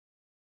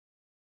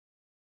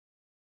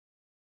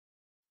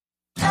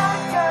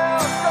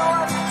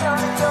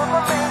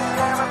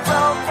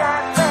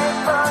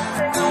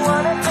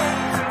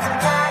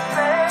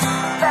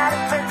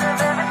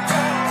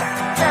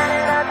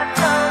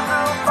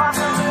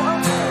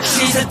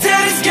She's a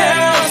daddy's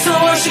girl, so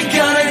what's she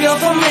gonna go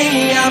for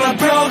me? I'm a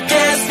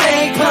broke-ass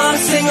fake punk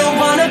singer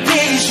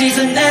wannabe. She's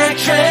an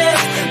actress,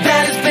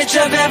 baddest bitch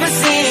I've ever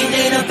seen.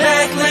 In a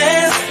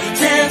backlist,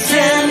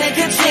 10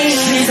 nicotine.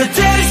 She's a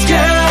daddy's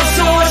girl,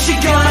 so what's she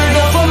gonna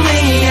go for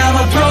me? I'm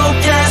a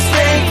broke-ass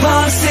fake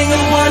punk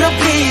singer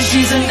wannabe.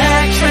 She's an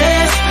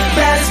actress,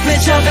 baddest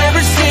bitch I've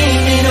ever seen.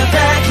 In a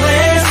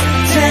backlist,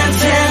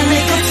 10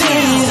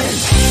 nicotine.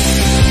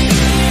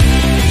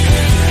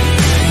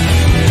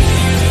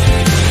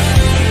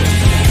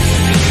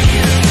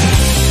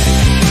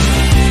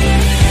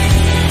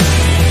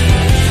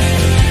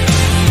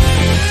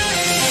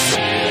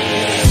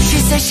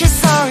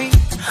 She's sorry,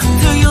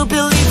 do you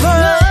believe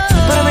her?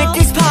 But I'm at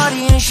this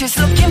party and she's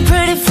looking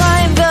pretty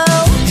fine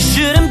though.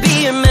 Shouldn't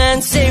be a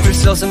man, save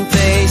yourself some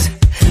face.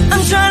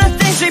 I'm trying to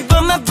think straight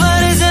but my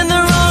blood is in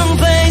the wrong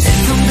place.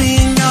 If I'm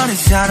being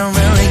honest, I don't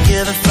really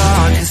give a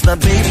fuck, cause my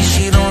baby,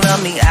 she don't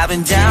love me, I've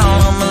been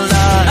down on my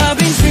luck. I've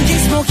been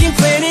drinking, smoking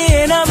plenty,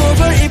 and I'm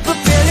over it but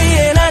barely.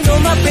 And I know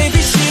my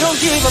baby, she don't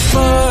give a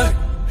fuck.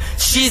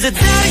 She's a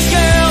daddy's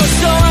girl,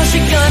 so how's she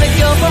gonna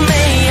go for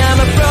me? I'm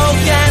a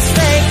broke-ass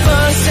fake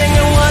punk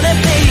singer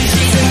wannabe.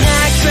 She's an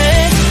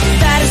actress,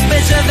 baddest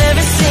bitch I've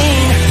ever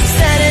seen.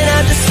 Standing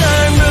at the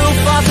sunroof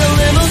of the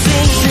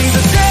limousine. She's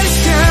a daddy's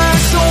girl,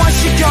 so what's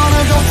she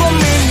gonna go for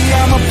me?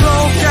 I'm a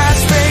broke-ass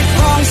fake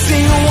punk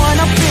singer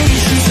wannabe.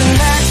 She's an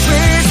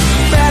actress,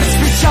 baddest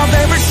bitch I've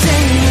ever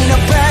seen. In a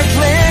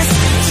backlist,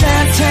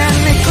 10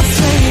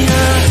 nicotine.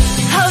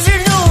 How's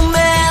your new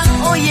man?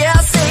 Oh yeah,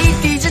 I say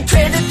DJ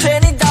traded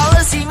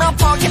 $20 in my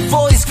pocket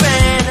for his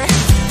friend.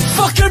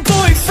 Fuck your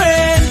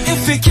boyfriend.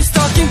 If he keeps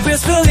talking,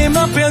 best believe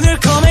my brother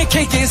come and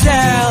kick his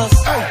ass.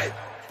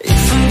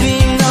 If I'm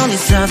being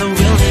honest, I don't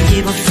really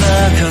give a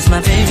fuck, cause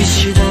my baby,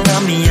 she don't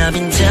love me, I've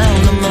been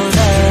down on my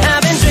luck.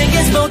 I've been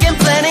drinking, smoking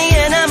plenty,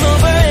 and I'm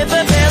over it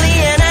but barely.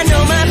 And I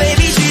know my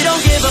baby, she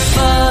don't give a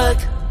fuck.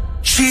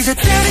 She's a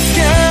daddy's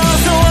girl,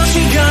 so what's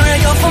she gonna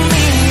go for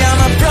me?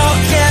 I'm a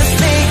broke-ass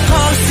fake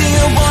punk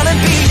singer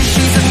wannabe.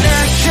 She's an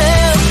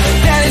actress,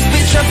 baddest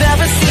bitch I've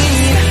ever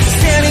seen.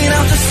 Standing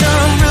out the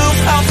sunroof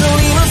of the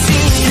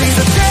limousine. She's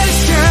a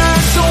daddy's girl,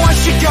 so what's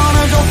she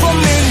gonna go for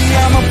me?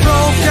 I'm a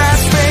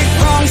broke-ass fake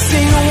punk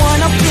singer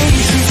wannabe.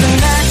 She's an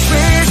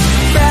actress,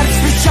 baddest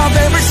bitch I've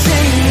ever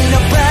seen. In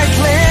a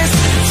backlist,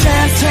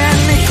 10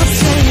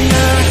 nicotine.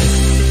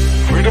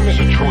 Freedom is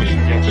a choice,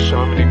 and yet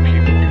so many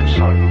people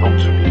decide not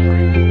to be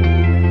free.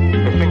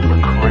 They think we're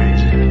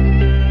crazy.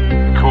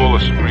 They call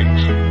us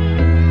freaks.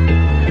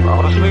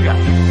 Honestly, I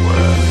think we're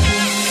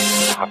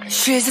happy.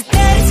 She's a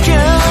daddy's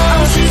girl,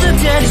 oh, she's a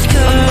daddy's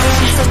girl.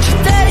 She's such a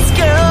daddy's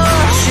girl,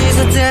 she's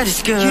a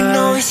daddy's girl. You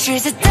know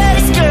she's a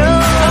daddy's girl,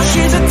 oh,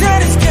 she's a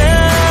daddy's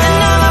girl.